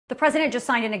The president just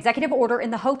signed an executive order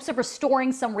in the hopes of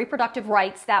restoring some reproductive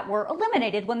rights that were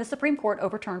eliminated when the Supreme Court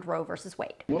overturned Roe versus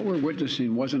Wade. What we're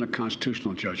witnessing wasn't a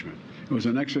constitutional judgment. It was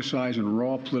an exercise in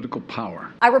raw political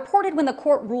power. I reported when the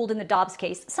court ruled in the Dobbs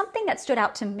case something that stood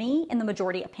out to me in the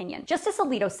majority opinion. Justice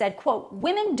Alito said, quote,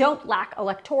 "Women don't lack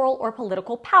electoral or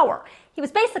political power." He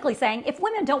was basically saying if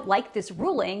women don't like this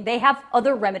ruling, they have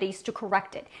other remedies to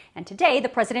correct it. And today, the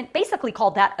president basically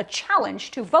called that a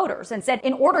challenge to voters and said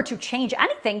in order to change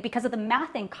anything because of the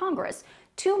math in Congress,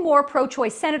 2 more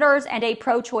pro-choice senators and a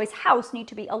pro-choice House need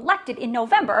to be elected in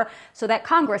November so that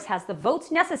Congress has the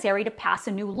votes necessary to pass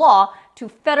a new law to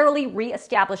federally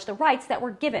reestablish the rights that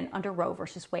were given under Roe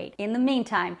versus Wade. In the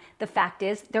meantime, the fact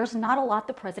is there's not a lot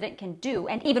the president can do.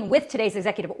 And even with today's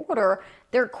executive order,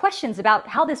 there are questions about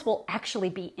how this will actually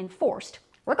be enforced.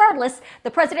 Regardless, the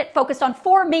president focused on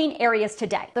 4 main areas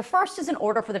today. The first is an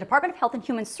order for the Department of Health and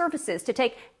Human Services to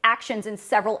take actions in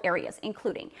several areas,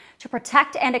 including to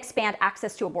protect and expand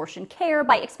access to abortion care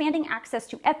by expanding access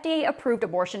to FDA-approved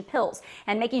abortion pills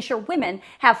and making sure women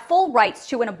have full rights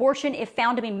to an abortion if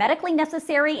found to be medically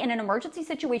necessary in an emergency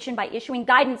situation by issuing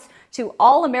guidance to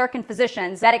all American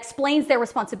physicians that explains their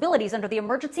responsibilities under the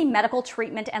Emergency Medical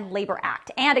Treatment and Labor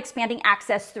Act, and expanding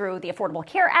access through the Affordable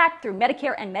Care Act, through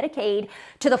Medicare and Medicaid,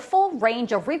 to the full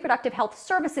range of reproductive health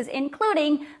services,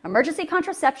 including emergency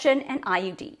contraception and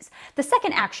IUDs. The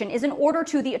second action is an order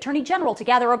to the Attorney General to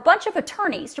gather a bunch of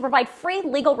attorneys to provide free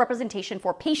legal representation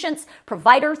for patients,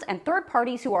 providers, and third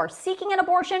parties who are seeking an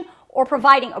abortion or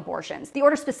providing abortions. The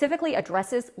order specifically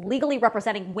addresses legally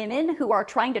representing women who are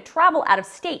trying to travel out of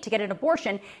state to get an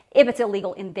abortion if it's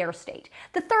illegal in their state.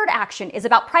 The third action is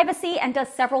about privacy and does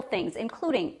several things,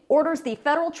 including orders the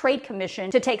Federal Trade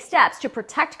Commission to take steps to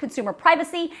protect consumer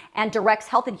privacy and directs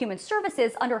Health and Human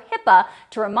Services under HIPAA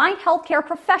to remind healthcare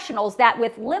professionals that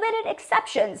with limited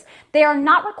exceptions, they are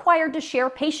not required to share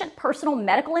patient personal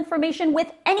medical information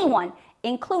with anyone,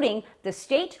 including the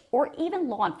state or even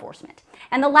law enforcement.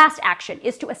 And the last action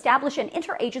is to establish an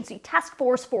interagency task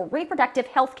force for reproductive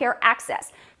health care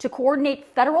access to coordinate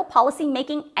federal policy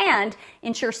making and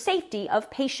ensure safety of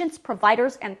patients,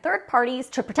 providers, and third parties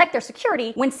to protect their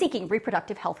security when seeking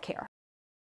reproductive health care.